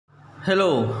Hello,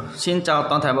 xin chào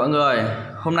toàn thể mọi người.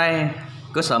 Hôm nay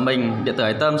cơ sở mình Điện tử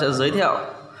Hải Tâm sẽ giới thiệu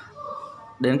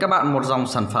đến các bạn một dòng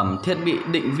sản phẩm thiết bị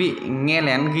định vị nghe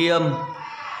lén ghi âm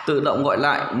tự động gọi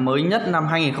lại mới nhất năm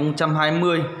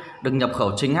 2020, được nhập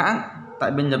khẩu chính hãng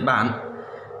tại bên Nhật Bản.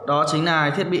 Đó chính là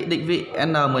thiết bị định vị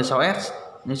N16s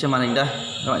như trên màn hình đây,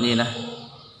 các bạn nhìn này.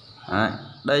 Đấy,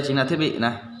 đây chính là thiết bị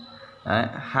này. Đấy,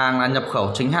 hàng là nhập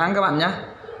khẩu chính hãng các bạn nhé.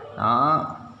 Đó.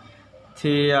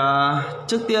 Thì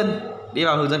trước tiên đi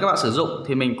vào hướng dẫn các bạn sử dụng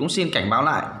thì mình cũng xin cảnh báo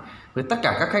lại với tất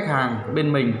cả các khách hàng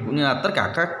bên mình cũng như là tất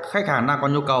cả các khách hàng đang có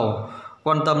nhu cầu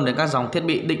quan tâm đến các dòng thiết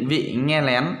bị định vị nghe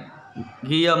lén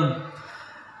ghi âm.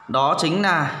 Đó chính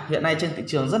là hiện nay trên thị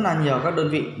trường rất là nhiều các đơn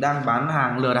vị đang bán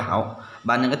hàng lừa đảo,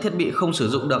 bán những cái thiết bị không sử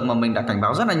dụng được mà mình đã cảnh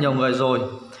báo rất là nhiều người rồi.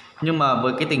 Nhưng mà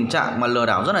với cái tình trạng mà lừa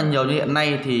đảo rất là nhiều như hiện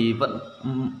nay thì vẫn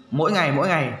mỗi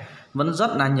ngày vẫn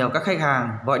rất là nhiều các khách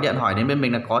hàng gọi điện hỏi đến bên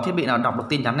mình là có thiết bị nào đọc được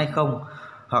tin nhắn hay không,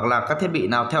 hoặc là các thiết bị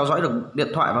nào theo dõi được điện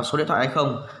thoại và số điện thoại hay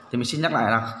không. Thì mình xin nhắc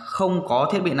lại là không có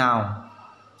thiết bị nào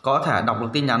có thể đọc được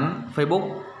tin nhắn Facebook,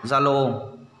 Zalo,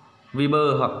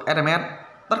 Viber hoặc SMS.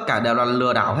 Tất cả đều là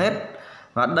lừa đảo hết.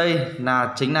 Và đây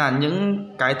chính là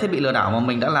những cái thiết bị lừa đảo mà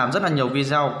mình đã làm rất là nhiều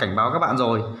video cảnh báo các bạn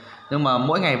rồi. Nhưng mà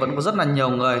mỗi ngày vẫn có rất là nhiều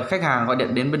người khách hàng gọi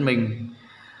điện đến bên mình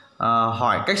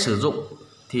hỏi cách sử dụng.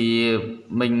 Thì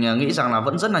mình nghĩ rằng là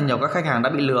vẫn rất là nhiều các khách hàng đã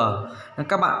bị lừa. Nên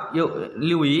các bạn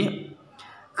lưu ý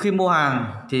khi mua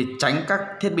hàng thì tránh các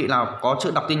thiết bị nào có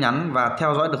chữ đọc tin nhắn và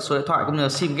theo dõi được số điện thoại cũng như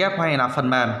sim ghép hay là phần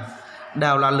mềm,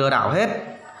 đều là lừa đảo hết.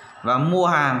 Và mua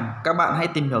hàng các bạn hãy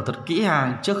tìm hiểu thật kỹ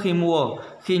hàng trước khi mua.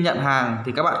 Khi nhận hàng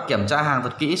thì các bạn kiểm tra hàng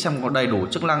thật kỹ xem có đầy đủ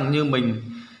chức năng như mình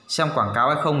xem quảng cáo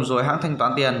hay không, rồi hãng thanh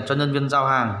toán tiền cho nhân viên giao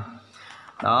hàng.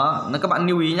 Đó, nên các bạn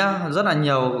lưu ý nhá, rất là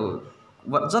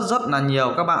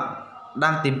nhiều các bạn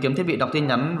đang tìm kiếm thiết bị đọc tin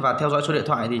nhắn và theo dõi số điện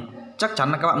thoại thì chắc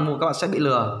chắn là các bạn mua các bạn sẽ bị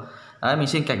lừa. Đấy, mình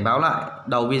xin cảnh báo lại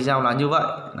đầu video là như vậy.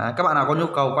 Đấy, các bạn nào có nhu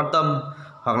cầu quan tâm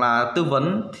hoặc là tư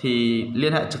vấn thì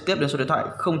liên hệ trực tiếp đến số điện thoại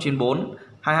 094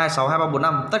 226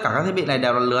 2345. Tất cả các thiết bị này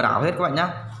đều là lừa đảo hết các bạn nhé.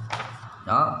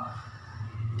 Đó.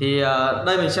 Thì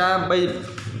đây mình sẽ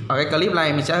ở cái clip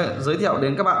này mình sẽ giới thiệu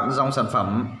đến các bạn dòng sản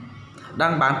phẩm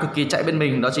đang bán cực kỳ chạy bên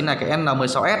mình, đó chính là cái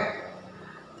N16s.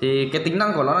 Thì cái tính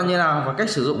năng của nó là như nào và cách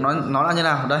sử dụng nó là như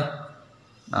nào đây.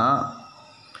 Đó.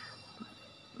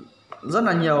 Rất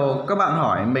là nhiều các bạn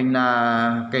hỏi mình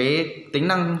là cái tính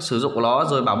năng sử dụng của nó,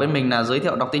 rồi bảo bên mình là giới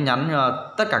thiệu đọc tin nhắn, nhưng mà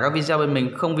tất cả các video bên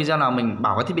mình không video nào mình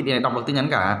bảo cái thiết bị này đọc được tin nhắn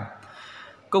cả.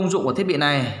 Công dụng của thiết bị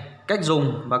này, cách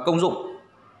dùng và công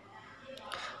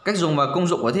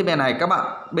dụng của thiết bị này, các bạn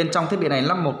bên trong thiết bị này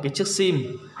lắp một cái chiếc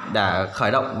sim để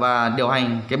khởi động và điều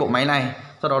hành cái bộ máy này,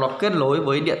 sau đó nó kết nối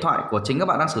với điện thoại của chính các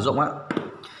bạn đang sử dụng ạ.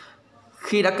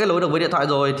 Khi đã kết nối được với điện thoại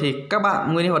rồi thì các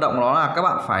bạn nguyên lý hoạt động của nó là các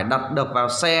bạn phải đặt được vào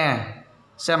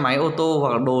xe máy, ô tô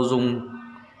hoặc là đồ dùng,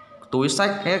 túi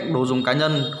xách hay đồ dùng cá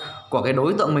nhân của cái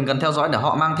đối tượng mình cần theo dõi để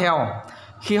họ mang theo.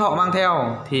 Khi họ mang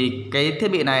theo thì cái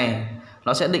thiết bị này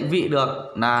nó sẽ định vị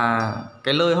được là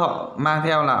cái nơi họ mang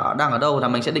theo là đang ở đâu, là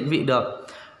mình sẽ định vị được.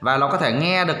 Và nó có thể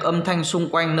nghe được âm thanh xung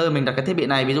quanh nơi mình đặt cái thiết bị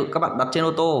này. Ví dụ các bạn đặt trên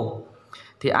ô tô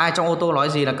thì ai trong ô tô nói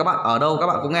gì là các bạn ở đâu các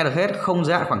bạn cũng nghe được hết, không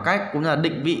giới hạn khoảng cách, cũng như là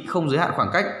định vị không giới hạn khoảng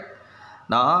cách.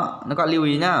 Đó, các bạn lưu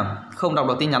ý nhá, không đọc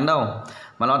được tin nhắn đâu,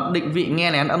 mà nó định vị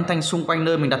nghe lén âm thanh xung quanh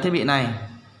nơi mình đặt thiết bị này.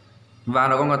 Và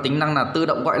nó còn có tính năng là tự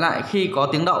động gọi lại khi có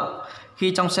tiếng động.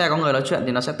 Khi trong xe có người nói chuyện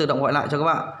thì nó sẽ tự động gọi lại cho các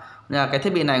bạn. Nên là cái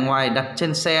thiết bị này ngoài đặt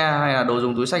trên xe hay là đồ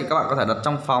dùng túi xách, các bạn có thể đặt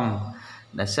trong phòng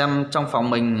để xem trong phòng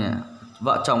mình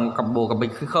vợ chồng cặp bồ cặp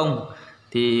bịch hay không,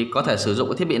 thì có thể sử dụng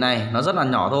cái thiết bị này. Nó rất là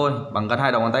nhỏ thôi, bằng gần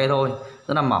 2 đầu ngón tay thôi,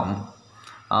 rất là mỏng.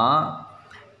 Đó.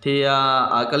 Thì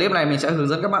ở clip này mình sẽ hướng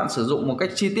dẫn các bạn sử dụng một cách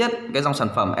chi tiết cái dòng sản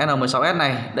phẩm N16s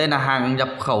này. Đây là hàng nhập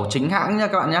khẩu chính hãng nha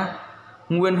các bạn nhé,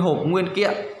 nguyên hộp nguyên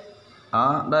kiện.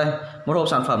 Đó, đây một hộp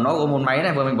sản phẩm nó gồm một máy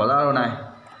này vừa mình bỏ ra đâu này.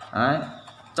 Đấy.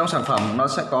 Trong sản phẩm nó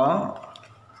sẽ có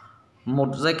một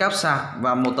dây cáp sạc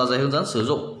và một tờ giấy hướng dẫn sử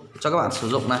dụng cho các bạn sử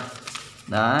dụng này.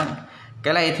 Đấy.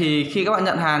 Cái này thì khi các bạn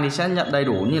nhận hàng thì sẽ nhận đầy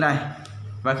đủ như này.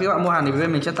 Và khi các bạn mua hàng thì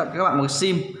bên mình sẽ tặng các bạn một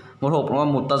sim, một hộp,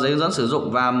 một tờ giấy hướng dẫn sử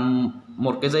dụng và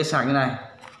một cái dây sạc như này.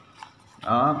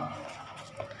 Đó.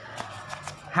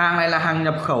 Hàng này là hàng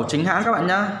nhập khẩu chính hãng các bạn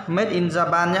nhá, made in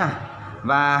Japan nhá.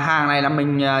 Và hàng này là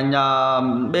mình nhờ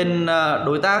bên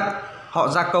đối tác họ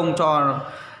gia công cho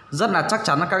rất là chắc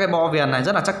chắn, các cái bo viền này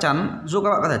rất là chắc chắn, giúp các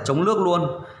bạn có thể chống nước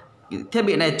luôn. Thiết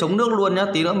bị này chống nước luôn nhá,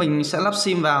 tí nữa mình sẽ lắp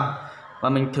sim vào và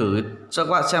mình thử cho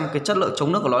các bạn xem cái chất lượng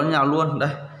chống nước của nó như nào luôn. Đây,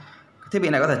 thiết bị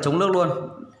này có thể chống nước luôn.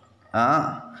 Đó.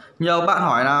 Nhiều bạn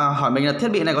hỏi mình là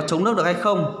thiết bị này có chống nước được hay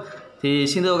không, thì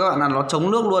xin thưa các bạn là nó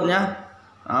chống nước luôn nhá.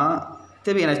 Đó,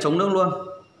 thiết bị này chống nước luôn.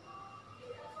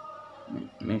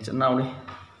 Mình sẽ lau đi.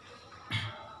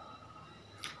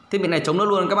 Thiết bị này chống nước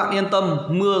luôn, các bạn yên tâm,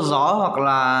 mưa gió hoặc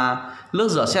là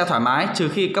nước rửa xe thoải mái, trừ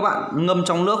khi các bạn ngâm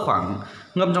trong nước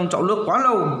ngâm trong chậu nước quá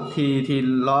lâu thì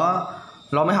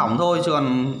nó mới hỏng thôi, chứ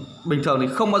còn bình thường thì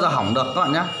không bao giờ hỏng được các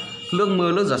bạn nhé. Nước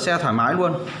mưa, nước rửa xe thoải mái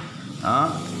luôn. Đó,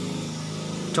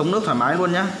 chống nước thoải mái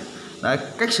luôn nhé. Đấy,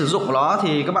 cách sử dụng của nó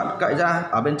thì các bạn cậy ra,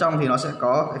 ở bên trong thì nó sẽ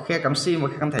có cái khe cắm sim và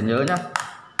khe cắm thẻ nhớ nhé.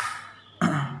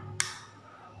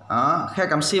 Đó, khe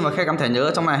cắm sim và khe cắm thẻ nhớ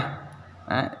ở trong này.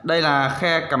 Đấy, đây là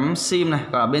khe cắm sim này,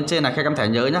 còn ở bên trên là khe cắm thẻ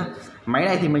nhớ nhá. Máy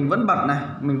này thì mình vẫn bật này,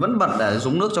 mình vẫn bật để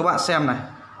dùng nước cho các bạn xem này.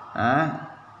 Đấy,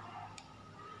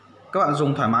 các bạn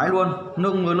dùng thoải mái luôn,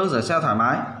 nước mưa, nước rửa xe thoải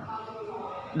mái.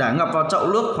 Để ngập vào chậu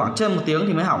nước khoảng trên 1 tiếng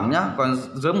thì mới hỏng nhá, còn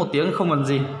dưới 1 tiếng không cần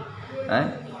gì. Đấy.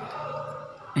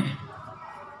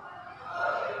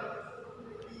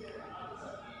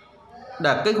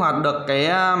 Để kích hoạt được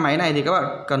cái máy này thì các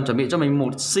bạn cần chuẩn bị cho mình 1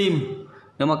 sim.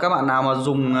 Nếu mà các bạn nào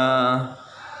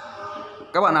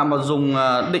mà dùng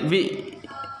định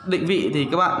vị thì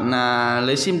các bạn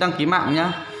lấy sim đăng ký mạng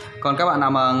nhá. Còn các bạn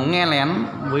nào mà nghe lén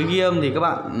với ghi âm thì các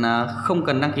bạn không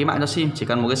cần đăng ký mạng cho sim, chỉ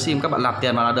cần một cái sim các bạn nạp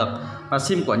tiền vào là được. Và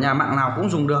sim của nhà mạng nào cũng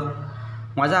dùng được.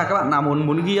 Ngoài ra các bạn nào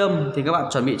muốn ghi âm thì các bạn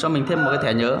chuẩn bị cho mình thêm một cái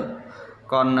thẻ nhớ.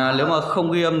 Còn nếu mà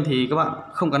không ghi âm thì các bạn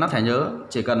không cần lắp thẻ nhớ,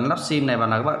 chỉ cần lắp sim này vào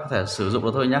là các bạn có thể sử dụng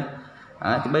được thôi nhé.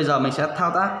 Đấy, thì bây giờ mình sẽ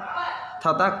thao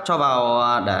tác cho vào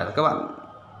để các bạn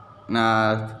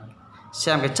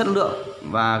xem cái chất lượng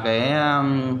và cái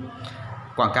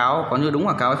quảng cáo có như đúng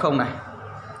quảng cáo hay không này.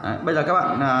 Đấy, bây giờ các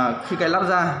bạn khi cái lắp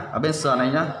ra ở bên sườn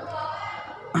này nhá.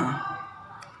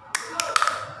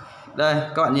 Đây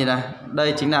các bạn nhìn này,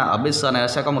 đây chính là ở bên sườn này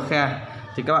sẽ có một khe.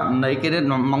 Thì các bạn lấy cái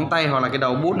móng tay hoặc là cái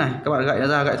đầu bút này, các bạn gậy nó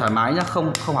ra, gậy thoải mái nhá,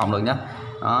 không hỏng được nhá.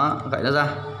 Đó, gậy nó ra.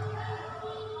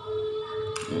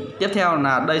 Tiếp theo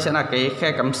là đây sẽ là cái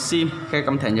khe cắm sim, khe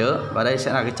cắm thẻ nhớ, và đây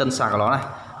sẽ là cái chân sạc của nó này.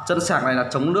 Chân sạc này là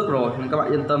chống nước rồi nên các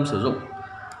bạn yên tâm sử dụng.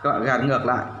 Các bạn gạt ngược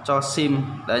lại cho sim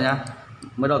đây nhá.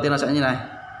 Mới đầu tiên là sẽ như này.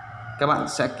 Các bạn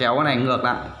sẽ kéo cái này ngược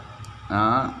lại.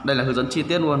 Đó, đây là hướng dẫn chi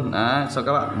tiết luôn. Đấy, sau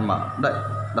các bạn mở đậy,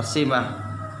 đặt sim vào.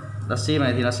 Đặt sim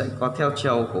này thì nó sẽ có theo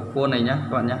chiều của khuôn này nhá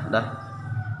các bạn nhé. Đây,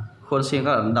 khuôn sim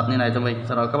các bạn đặt như này cho mình,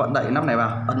 sau đó các bạn đậy nắp này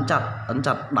vào, ấn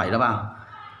chặt đẩy nó vào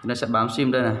thì nó sẽ bám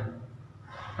sim đây này.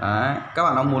 Đấy, các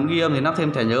bạn nào muốn ghi âm thì nắp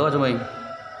thêm thẻ nhớ vào cho mình.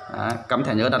 Đấy, cắm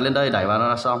thẻ nhớ đặt lên đây, đẩy vào nó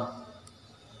là xong.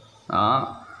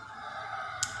 Đó.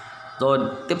 Rồi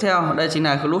tiếp theo đây chính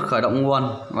là cái nút khởi động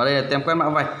nguồn, và đây là tem quét mã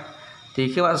vạch. Thì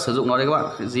khi các bạn sử dụng nó đây các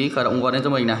bạn dí khởi động nguồn lên cho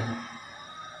mình này.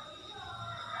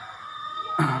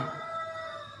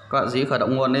 Các bạn dí khởi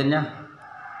động nguồn lên nhá.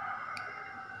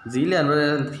 Dí liền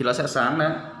thì nó sẽ sáng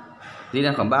đấy. Dí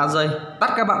liền khoảng 3 giây.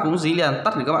 Tắt các bạn cũng dí liền,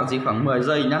 tắt thì các bạn dí khoảng 10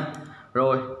 giây nhá.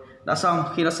 Rồi, đã xong.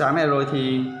 Khi nó sáng này rồi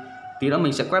thì tí nữa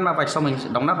mình sẽ quét mã vạch, xong mình sẽ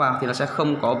đóng nắp vào thì nó sẽ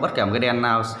không có bất kể một cái đèn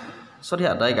nào xuất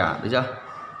hiện ở đây cả, được chưa?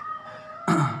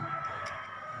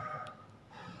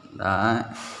 Đấy.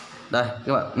 Đây,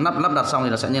 các bạn lắp đặt xong thì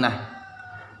nó sẽ như này.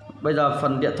 Bây giờ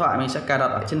phần điện thoại mình sẽ cài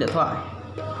đặt ở trên điện thoại.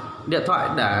 Điện thoại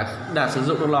để sử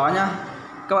dụng được nó nhá,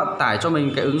 các bạn tải cho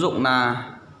mình cái ứng dụng là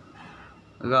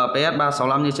GPS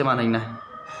 365 như trên màn hình này.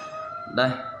 Đây,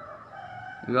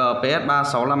 GPS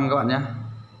 365 các bạn nhé.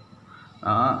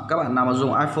 Đó, các bạn nào mà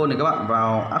dùng iPhone thì các bạn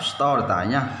vào App Store để tải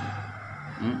nhá.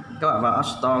 Các bạn vào App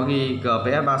Store ghi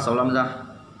GPS 365 ra.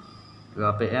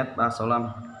 GPS 365.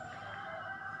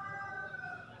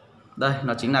 Đây,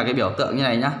 nó chính là cái biểu tượng như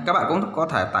này nhá. Các bạn cũng có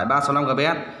thể tải 365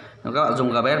 GPS. Nếu các bạn dùng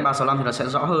GPS 365 thì nó sẽ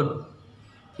rõ hơn.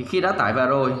 Thì khi đã tải về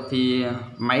rồi thì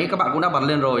máy các bạn cũng đã bật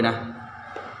lên rồi này.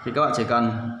 Thì các bạn chỉ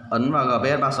cần ấn vào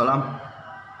GPS 365.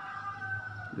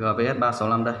 GPS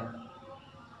 365 đây.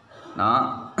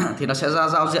 Đó, thì nó sẽ ra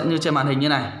giao diện như trên màn hình như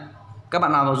này. Các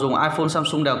bạn nào mà dùng iPhone,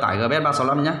 Samsung đều tải GPS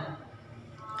 365 nhé.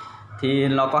 Thì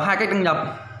nó có 2 cách đăng nhập.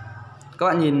 Các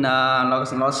bạn nhìn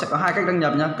nó sẽ có 2 cách đăng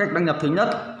nhập nhé. Cách đăng nhập thứ nhất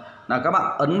là các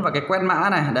bạn ấn vào cái quét mã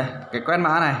này, đây, cái quét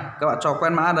mã này, các bạn cho quét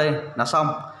mã đây là xong.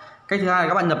 Cách thứ hai là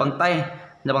các bạn nhập bằng tay.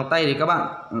 Nhập bằng tay thì các bạn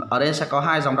ở đây sẽ có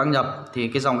 2 dòng đăng nhập. Thì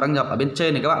cái dòng đăng nhập ở bên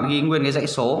trên thì các bạn ghi nguyên cái dãy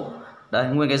số. Đây,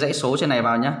 nguyên cái dãy số trên này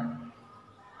vào nhé.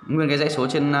 Nguyên cái dãy số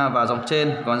trên vào dòng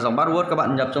trên. Còn dòng password các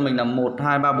bạn nhập cho mình là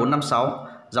 123456.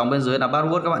 Dòng bên dưới là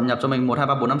password các bạn nhập cho mình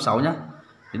 123456 nhé.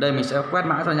 Thì đây mình sẽ quét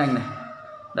mã cho nhanh này.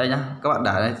 Đây nhá, các bạn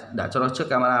để cho nó trước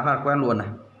camera phát quét luôn này.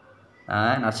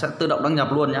 Đấy, nó sẽ tự động đăng nhập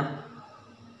luôn nhá.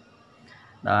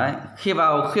 Đấy, khi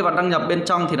vào đăng nhập bên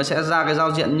trong thì nó sẽ ra cái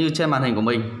giao diện như trên màn hình của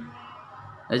mình.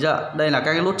 Đấy chưa? Đây là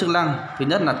các cái nút chức năng. Thứ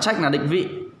nhất là check là định vị.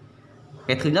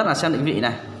 Cái thứ nhất là xem định vị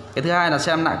này. Cái thứ hai là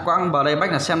xem lại quãng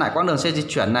playback, là xem lại quãng đường xe di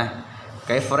chuyển này.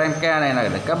 Cái friend care này là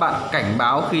để các bạn cảnh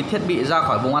báo khi thiết bị ra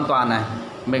khỏi vùng an toàn này.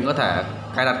 Mình có thể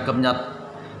cài đặt cập nhật.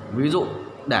 Ví dụ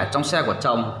để trong xe của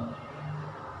chồng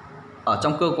ở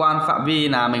trong cơ quan phạm vi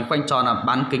là mình khoanh tròn là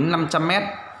bán kính 500m.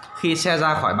 Khi xe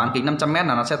ra khỏi bán kính 500m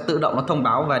là nó sẽ tự động nó thông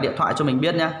báo về điện thoại cho mình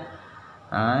biết nhé.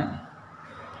 Đấy.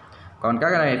 Còn các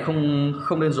cái này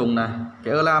không nên dùng này.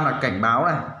 Cái alarm là cảnh báo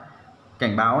này,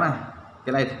 cảnh báo này.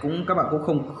 Cái này thì cũng các bạn cũng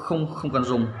không cần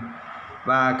dùng.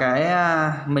 Và cái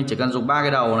mình chỉ cần dùng 3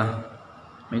 cái đầu này.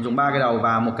 Mình dùng 3 cái đầu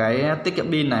và một cái tiết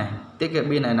kiệm pin này. Tiết kiệm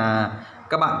pin này là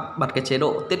các bạn bật cái chế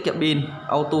độ tiết kiệm pin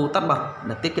auto tắt bật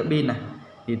là tiết kiệm pin này.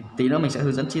 Thì tí nữa mình sẽ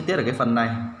hướng dẫn chi tiết ở cái phần này.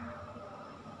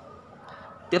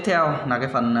 Tiếp theo là cái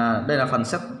phần đây là phần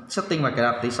setting và cài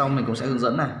đặt, tí sau mình cũng sẽ hướng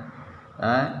dẫn này.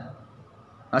 Đấy.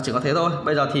 Nó chỉ có thế thôi.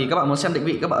 Bây giờ thì các bạn muốn xem định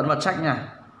vị các bạn ấn vào check nha.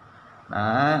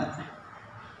 Đấy.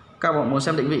 Các bạn muốn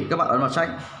xem định vị các bạn ấn vào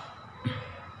check.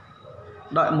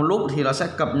 Đợi một lúc thì nó sẽ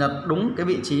cập nhật đúng cái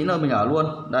vị trí nơi mình ở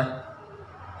luôn. Đây.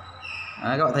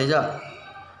 Đấy, các bạn thấy chưa?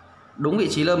 Đúng vị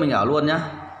trí nơi mình ở luôn nhá.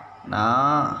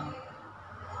 Đó.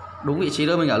 Đúng vị trí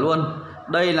nơi mình ở luôn.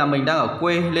 Đây là mình đang ở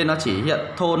quê nên nó chỉ hiện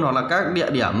thôn hoặc là các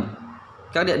địa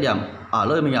điểm ở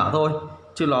nơi mình ở thôi,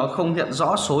 chứ nó không hiện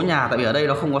rõ số nhà, tại vì ở đây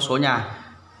nó không có số nhà.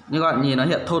 Nhưng các bạn nhìn nó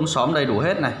hiện thôn xóm đầy đủ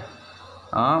hết này.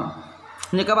 Đó.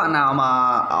 Nhưng các bạn nào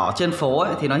mà ở trên phố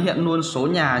ấy, thì nó hiện luôn số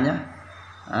nhà nhé.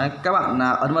 Đấy, các bạn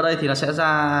ấn vào đây thì nó sẽ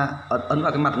ra, ấn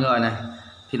vào cái mặt người này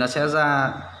thì nó sẽ ra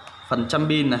phần trăm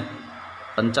pin này,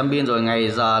 phần trăm pin rồi ngày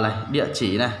giờ này, địa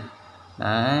chỉ này.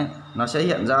 Đấy, nó sẽ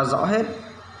hiện ra rõ hết.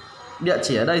 Địa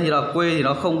chỉ ở đây thì là quê thì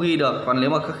nó không ghi được, còn nếu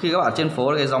mà khi các bạn trên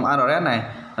phố cái dòng address này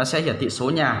nó sẽ hiển thị số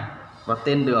nhà và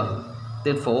tên đường,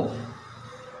 tên phố.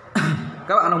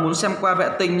 Các bạn nào muốn xem qua vệ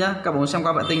tinh nhá, các bạn muốn xem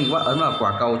qua vệ tinh thì các bạn ấn vào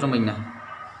quả cầu cho mình này.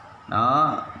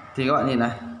 Đó, thì các bạn nhìn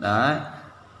này, đấy.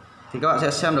 Thì các bạn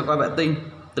sẽ xem được qua vệ tinh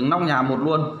từng nóc nhà một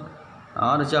luôn.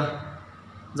 Đó, được chưa?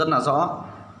 Rất là rõ.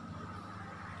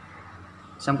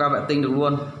 Xem qua vệ tinh được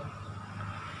luôn.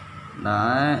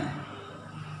 Đấy.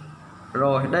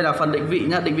 Rồi, đây là phần định vị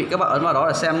nhá, định vị các bạn ấn vào đó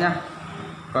để xem nhá.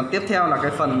 Còn tiếp theo là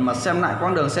cái phần mà xem lại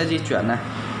quãng đường xe di chuyển này.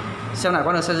 Xem lại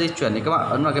quãng đường xe di chuyển thì các bạn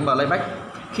ấn vào cái playback.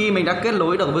 Khi mình đã kết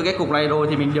nối được với cái cục này rồi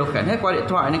thì mình điều khiển hết qua điện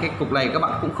thoại, nên cái cục này các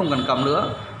bạn cũng không cần cầm nữa.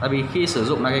 Tại vì khi sử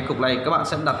dụng là cái cục này các bạn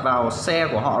sẽ đặt vào xe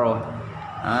của họ rồi.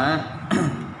 Đấy.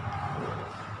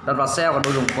 Đặt vào xe của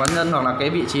đồ dùng cá nhân hoặc là cái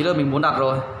vị trí nơi mình muốn đặt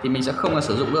rồi thì mình sẽ không cần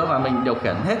sử dụng nữa, và mình điều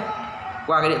khiển hết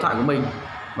qua cái điện thoại của mình.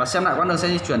 Và xem lại quãng đường xe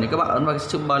di chuyển thì các bạn ấn vào cái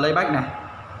chữ playback này.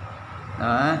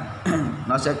 Đấy.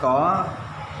 Nó sẽ có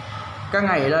các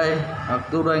ngày ở đây,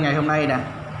 tôi đây ngày hôm nay này.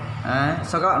 Đấy.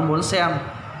 Sau các bạn muốn xem,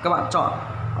 các bạn chọn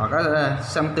ở các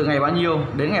xem từ ngày bao nhiêu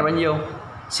đến ngày bao nhiêu,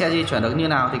 xe di chuyển được như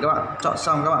nào thì các bạn chọn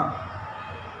xong, các bạn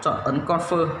chọn ấn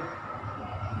confirm.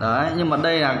 Đấy, nhưng mà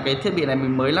đây là cái thiết bị này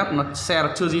mình mới lắp, xe nó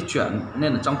chưa di chuyển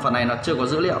nên ở trong phần này nó chưa có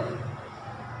dữ liệu.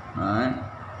 Đấy.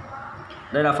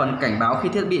 Đây là phần cảnh báo khi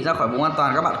thiết bị ra khỏi vùng an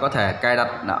toàn, các bạn có thể cài đặt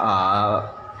ở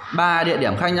 3 địa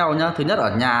điểm khác nhau nhá. Thứ nhất ở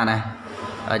nhà này,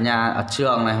 ở nhà, ở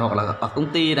trường này, hoặc là ở công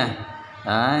ty này.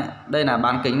 Đấy, đây là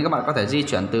bán kính các bạn có thể di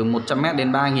chuyển từ 100m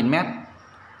đến 3000m.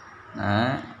 Đấy,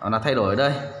 còn là thay đổi ở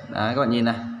đây. Đấy, các bạn nhìn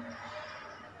này.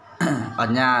 Ở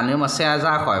nhà nếu mà xe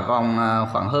ra khỏi vòng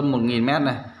khoảng hơn 1000m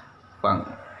này, khoảng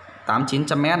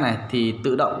 800-900m này thì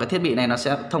tự động cái thiết bị này nó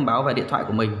sẽ thông báo về điện thoại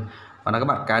của mình. Còn là các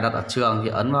bạn cài đặt ở trường thì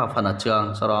ấn vào phần ở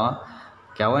trường, sau đó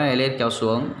kéo cái này lên kéo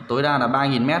xuống, tối đa là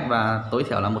 3000m và tối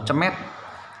thiểu là 100m.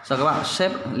 Sau các bạn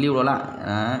xếp lưu nó lại.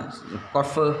 Đấy,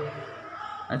 confirm.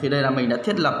 Đấy, thì đây là mình đã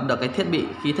thiết lập được cái thiết bị,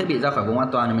 khi thiết bị ra khỏi vùng an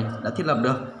toàn thì mình đã thiết lập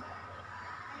được.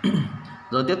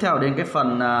 Rồi tiếp theo đến cái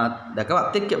phần để các bạn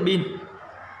tiết kiệm pin.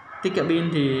 Tiết kiệm pin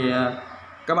thì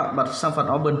các bạn bật sang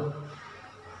phần open.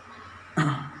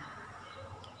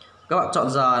 Các bạn chọn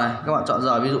giờ này, các bạn chọn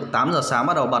giờ, ví dụ 8 giờ sáng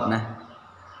bắt đầu bật này.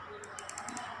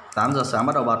 8 giờ sáng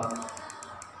bắt đầu bật.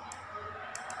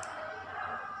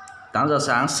 8 giờ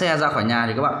sáng xe ra khỏi nhà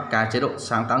thì các bạn cài chế độ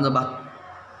sáng 8 giờ bật.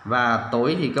 Và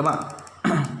tối thì các bạn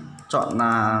chọn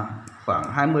là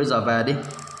khoảng 20 giờ về đi.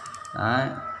 Đấy.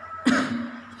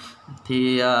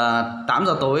 Thì 8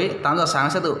 giờ tối, 8 giờ sáng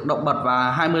sẽ tự động bật,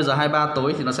 và 20 giờ 23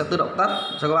 tối thì nó sẽ tự động tắt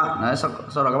cho các bạn. Đấy,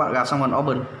 sau đó các bạn gạt sang phần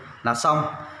open là xong.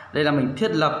 Đây là mình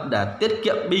thiết lập để tiết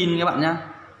kiệm pin các bạn nhé.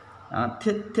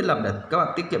 Thiết lập để các bạn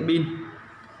tiết kiệm pin.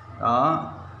 Đó.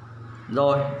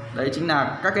 Rồi, đấy chính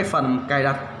là các cái phần cài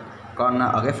đặt. Còn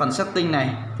ở cái phần setting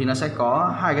này thì nó sẽ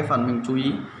có hai cái phần mình chú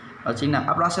ý. Đó chính là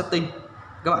upload setting.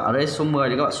 Các bạn ở đây số 10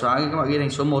 thì các bạn xóa, các bạn ghi thành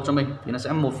số 1 cho mình thì nó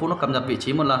sẽ 1 phút nó cập nhật vị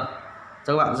trí một lần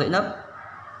cho các bạn dễ nhất.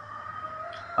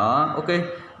 Đó, ok.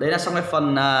 Đấy là xong cái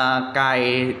phần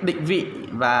cài định vị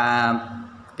và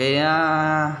cái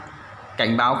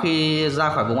cảnh báo khi ra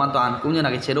khỏi vùng an toàn, cũng như là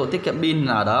cái chế độ tiết kiệm pin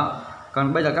là ở đó.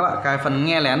 Còn bây giờ các bạn cài phần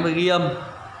nghe lén với ghi âm.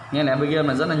 Nghe lén với ghi âm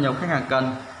là rất là nhiều khách hàng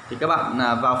cần. Thì các bạn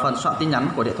vào phần soạn tin nhắn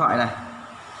của điện thoại này.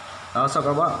 Đó, sau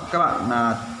đó các bạn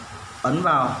ấn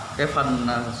vào cái phần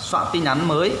soạn tin nhắn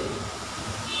mới.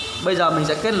 Bây giờ mình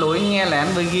sẽ kết nối nghe lén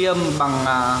với ghi âm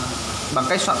bằng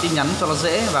cách soạn tin nhắn cho nó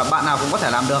dễ, và bạn nào cũng có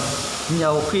thể làm được.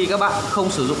 Nhiều khi các bạn không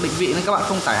sử dụng định vị nên các bạn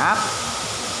không tải app,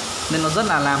 nên nó rất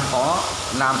là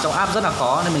làm trong app rất là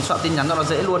khó, nên mình soạn tin nhắn cho nó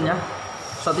dễ luôn nhé.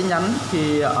 Soạn tin nhắn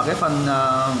thì ở cái phần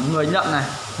người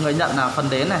nhận là phần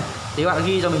đến này, thì các bạn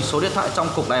ghi cho mình số điện thoại trong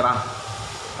cục này vào.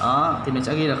 Đó, thì mình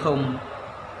sẽ ghi là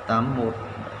 081.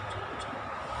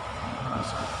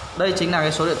 Đây chính là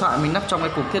cái số điện thoại mình lắp trong cái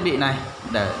cục thiết bị này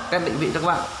để test định vị cho các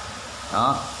bạn.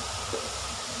 Đó.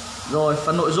 Rồi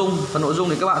phần nội dung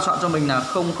thì các bạn soạn cho mình là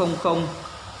 000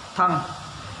 thăng.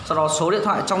 Sau đó số điện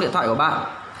thoại trong điện thoại của bạn.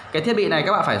 Cái thiết bị này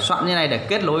các bạn phải soạn như này để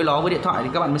kết nối nó với điện thoại thì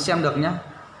các bạn mới xem được nhé.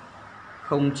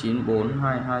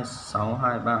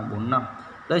 0942262345.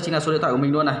 Đây chính là số điện thoại của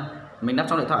mình luôn này. Mình lắp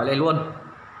trong điện thoại này luôn.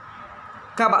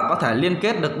 Các bạn có thể liên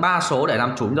kết được 3 số để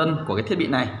làm chủ nhân của cái thiết bị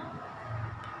này.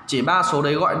 Chỉ 3 số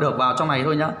đấy gọi được vào trong này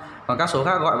thôi nhá. Còn các số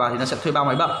khác gọi vào thì nó sẽ thuê bao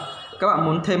máy bận. Các bạn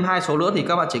muốn thêm 2 số nữa thì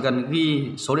các bạn chỉ cần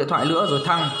ghi số điện thoại nữa rồi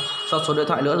thăng, sau số điện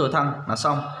thoại nữa rồi thăng là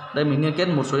xong. Đây mình liên kết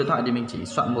một số điện thoại thì mình chỉ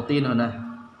soạn một tin rồi này.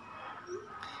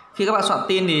 Khi các bạn soạn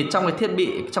tin thì trong cái thiết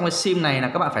bị, trong cái sim này là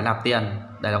các bạn phải nạp tiền,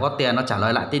 để nó có tiền nó trả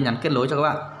lời lại tin nhắn kết nối cho các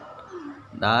bạn.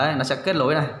 Đấy, nó sẽ kết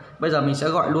nối này. Bây giờ mình sẽ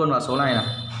gọi luôn vào số này này.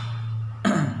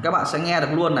 Các bạn sẽ nghe được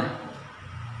luôn này.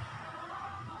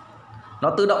 Nó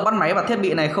tự động bắt máy và thiết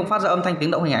bị này không phát ra âm thanh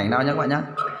tiếng động hình ảnh nào nha các bạn nhé.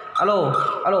 Alo,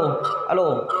 alo, alo,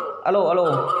 alo, alo,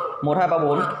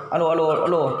 1234, alo, alo,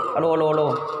 alo, alo, alo,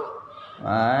 alo.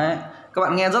 Đấy, các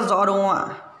bạn nghe rất rõ đúng không ạ?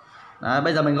 Đấy,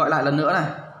 bây giờ mình gọi lại lần nữa này.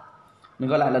 Mình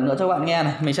gọi lại lần nữa cho các bạn nghe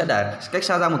này. Mình sẽ để cách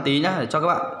xa ra một tí nhá, để cho các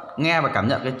bạn nghe và cảm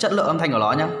nhận cái chất lượng âm thanh của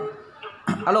nó nhá.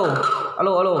 Alo,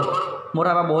 alo, alo,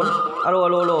 1234, alo,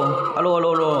 alo, alo, alo,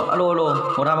 alo, alo, alo,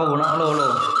 1234, alo, alo.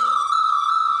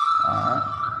 Đó.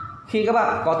 Khi các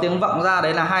bạn có tiếng vọng ra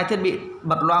đấy là hai thiết bị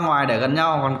bật loa ngoài để gần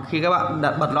nhau, còn khi các bạn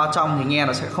đặt bật loa trong thì nghe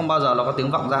nó sẽ không bao giờ nó có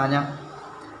tiếng vọng ra nhá.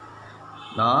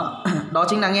 Đó, đó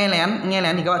chính là nghe lén. Nghe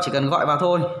lén thì các bạn chỉ cần gọi vào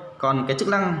thôi. Còn cái chức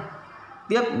năng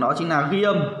tiếp đó chính là ghi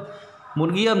âm.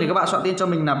 Muốn ghi âm thì các bạn soạn tin cho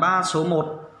mình là 3 số 1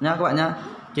 nhá các bạn nhá.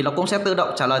 Thì nó cũng sẽ tự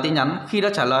động trả lời tin nhắn. Khi nó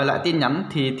trả lời lại tin nhắn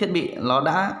thì thiết bị nó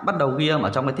đã bắt đầu ghi âm ở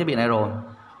trong cái thiết bị này rồi.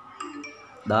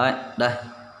 Đấy, đây.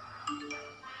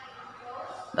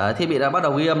 Đấy, thiết bị đã bắt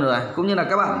đầu ghi âm rồi. Cũng như là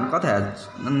các bạn có thể,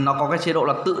 nó có cái chế độ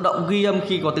là tự động ghi âm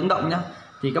khi có tiếng động nhá.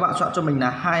 Thì các bạn soạn cho mình là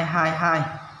 222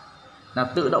 là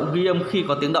tự động ghi âm khi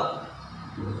có tiếng động.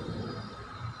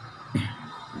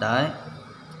 Đấy,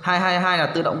 222 là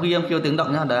tự động ghi âm khi có tiếng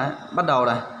động nhá. Đấy, bắt đầu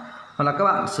này. Hoặc là các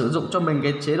bạn sử dụng cho mình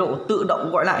cái chế độ tự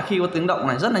động gọi lại khi có tiếng động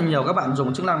này. Rất là nhiều các bạn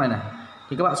dùng chức năng này này.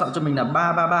 Thì các bạn soạn cho mình là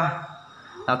 333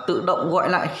 là tự động gọi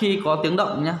lại khi có tiếng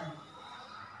động nhá.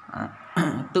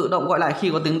 Tự động gọi lại khi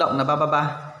có tiếng động là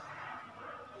 333.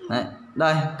 Đấy,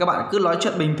 đây các bạn cứ nói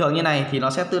chuyện bình thường như này thì nó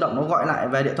sẽ tự động nó gọi lại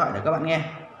về điện thoại để các bạn nghe.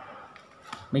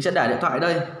 Mình sẽ để điện thoại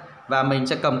đây và mình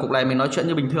sẽ cầm cục này mình nói chuyện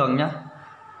như bình thường nhá.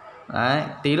 Đấy,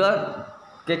 tí nữa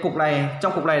cái cục này,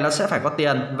 trong cục này nó sẽ phải có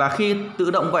tiền, và khi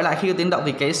tự động gọi lại khi có tiếng động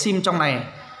thì cái sim trong này,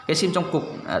 cái sim trong cục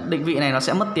định vị này nó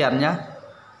sẽ mất tiền nhá.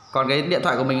 Còn cái điện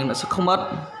thoại của mình nó sẽ không mất.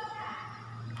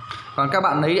 Còn các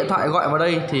bạn lấy điện thoại gọi vào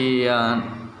đây thì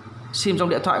sim trong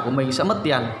điện thoại của mình sẽ mất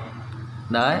tiền.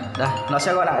 Đấy, đây, nó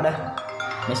sẽ gọi lại đây.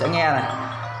 Mình sẽ nghe này.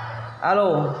 Alo,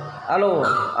 alo,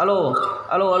 alo,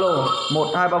 alo, alo,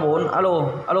 1234, alo,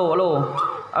 alo, alo,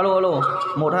 alo, alo,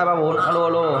 1234, alo,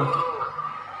 alo.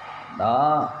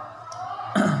 Đó.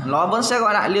 Nó vẫn sẽ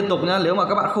gọi lại liên tục nhá. Nếu mà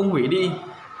các bạn không hủy đi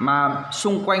mà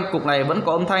xung quanh cục này vẫn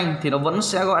có âm thanh thì nó vẫn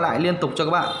sẽ gọi lại liên tục cho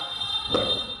các bạn.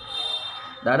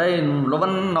 Đấy, đây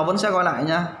nó vẫn sẽ gọi lại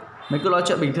nhá. Mình cứ nói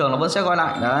chuyện bình thường nó vẫn sẽ gọi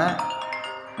lại. Đấy,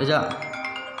 được chưa?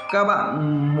 Các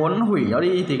bạn muốn hủy nó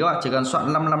đi thì các bạn chỉ cần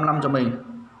soạn 555 cho mình,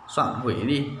 soạn hủy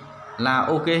đi là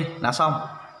ok, là xong.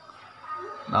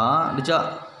 Đó, được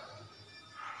chưa?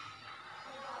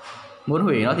 Muốn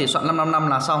hủy nó thì soạn 555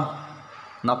 là xong.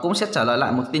 Nó cũng sẽ trả lời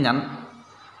lại một tin nhắn.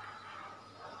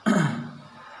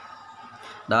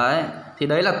 Đấy, thì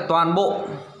đấy là toàn bộ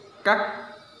các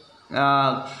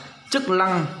chức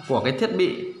năng của cái thiết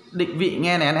bị định vị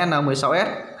nghe lén N16s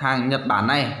hàng Nhật Bản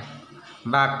này,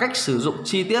 và cách sử dụng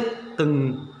chi tiết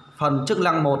từng phần chức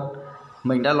năng một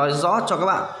mình đã nói rõ cho các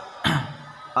bạn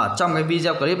ở trong cái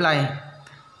video clip này.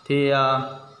 Thì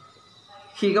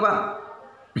khi các bạn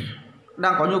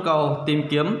đang có nhu cầu tìm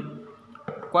kiếm,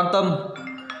 quan tâm,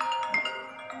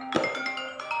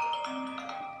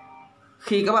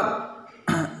 khi các bạn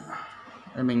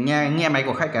mình nghe máy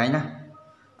của khách cái nhá.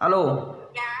 Alo.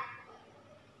 Dạ.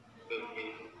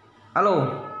 Alo.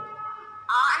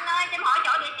 Anh ơi, cho em hỏi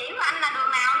chỗ địa chỉ của anh là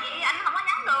đường nào vậy? Anh không có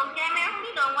nhắn đường cho em không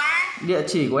biết đường qua. Địa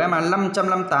chỉ của em là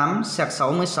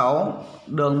 558/66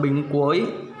 đường Bình Quới,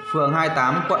 phường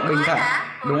 28, quận Bình Thạnh.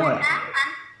 Đúng rồi.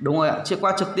 Đúng rồi ạ. Chị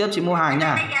qua trực tiếp chị mua hàng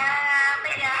nha.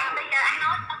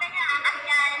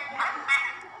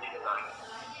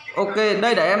 Ok,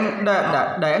 đây để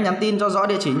em nhắn tin cho rõ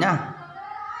địa chỉ nha.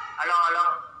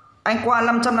 Anh qua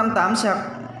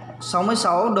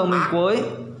 558/66 đường Bình Quới.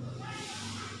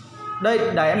 Đây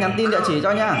để em nhắn tin địa chỉ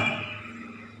cho nha.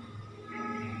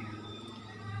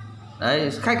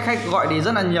 Đấy, khách gọi thì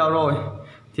rất là nhiều rồi.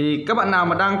 Thì các bạn nào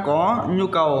mà đang có nhu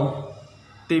cầu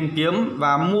tìm kiếm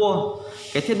và mua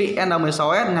cái thiết bị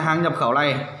N16s hàng nhập khẩu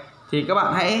này thì các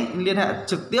bạn hãy liên hệ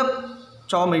trực tiếp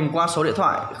cho mình qua số điện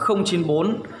thoại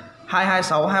 094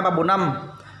 226 2345.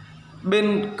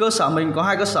 Bên cơ sở mình có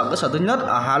hai cơ sở. Cơ sở thứ nhất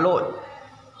ở Hà Nội,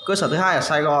 cơ sở thứ hai ở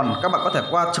Sài Gòn. Các bạn có thể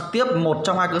qua trực tiếp một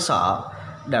trong hai cơ sở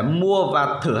để mua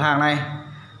và thử hàng này,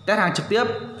 test hàng trực tiếp.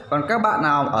 Còn các bạn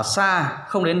nào ở xa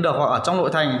không đến được hoặc ở trong nội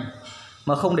thành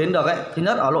mà không đến được ấy, thứ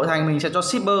nhất ở nội thành mình sẽ cho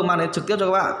shipper mang đến trực tiếp cho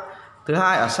các bạn. Thứ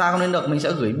hai ở xa không đến được mình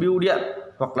sẽ gửi bưu điện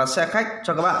hoặc là xe khách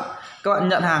cho các bạn. Các bạn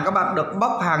nhận hàng các bạn được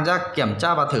bóc hàng ra kiểm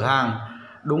tra và thử hàng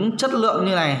đúng chất lượng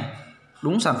như này,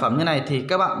 đúng sản phẩm như này thì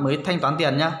các bạn mới thanh toán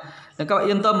tiền nhá. Nên các bạn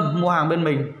yên tâm mua hàng bên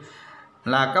mình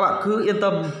là các bạn cứ yên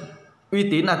tâm,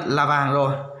 uy tín là vàng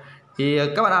rồi. Thì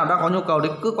các bạn nào đang có nhu cầu thì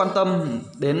cứ quan tâm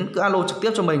đến, cứ alo trực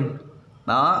tiếp cho mình.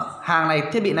 Đó, hàng này,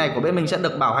 thiết bị này của bên mình sẽ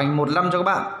được bảo hành 1 năm cho các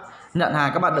bạn. Nhận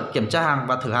hàng các bạn được kiểm tra hàng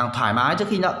và thử hàng thoải mái trước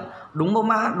khi nhận. Đúng mẫu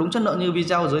mã, đúng chất lượng như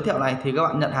video giới thiệu này thì các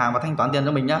bạn nhận hàng và thanh toán tiền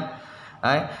cho mình nhá.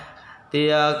 Đấy. Thì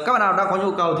các bạn nào đang có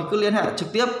nhu cầu thì cứ liên hệ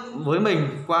trực tiếp với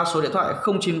mình qua số điện thoại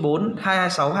 094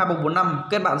 226 2345,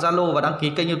 kết bạn Zalo và đăng ký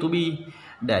kênh YouTube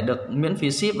để được miễn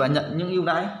phí ship và nhận những ưu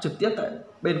đãi trực tiếp tại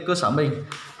bên cơ sở mình.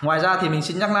 Ngoài ra thì mình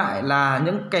xin nhắc lại là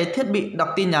những cái thiết bị đọc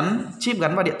tin nhắn, chip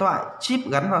gắn vào điện thoại, chip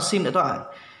gắn vào sim điện thoại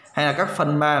hay là các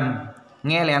phần mềm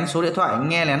nghe lén số điện thoại,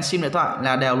 nghe lén sim điện thoại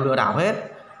là đều lừa đảo hết.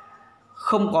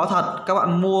 Không có thật, các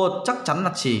bạn mua chắc chắn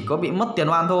là chỉ có bị mất tiền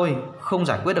oan thôi, không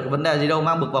giải quyết được vấn đề gì đâu,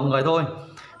 mang bực vào người thôi.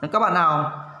 Nên các bạn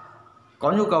nào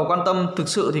có nhu cầu quan tâm thực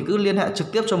sự thì cứ liên hệ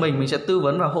trực tiếp cho mình sẽ tư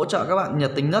vấn và hỗ trợ các bạn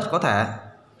nhiệt tình nhất có thể.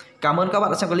 Cảm ơn các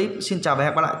bạn đã xem clip. Xin chào và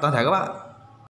hẹn gặp lại toàn thể các bạn.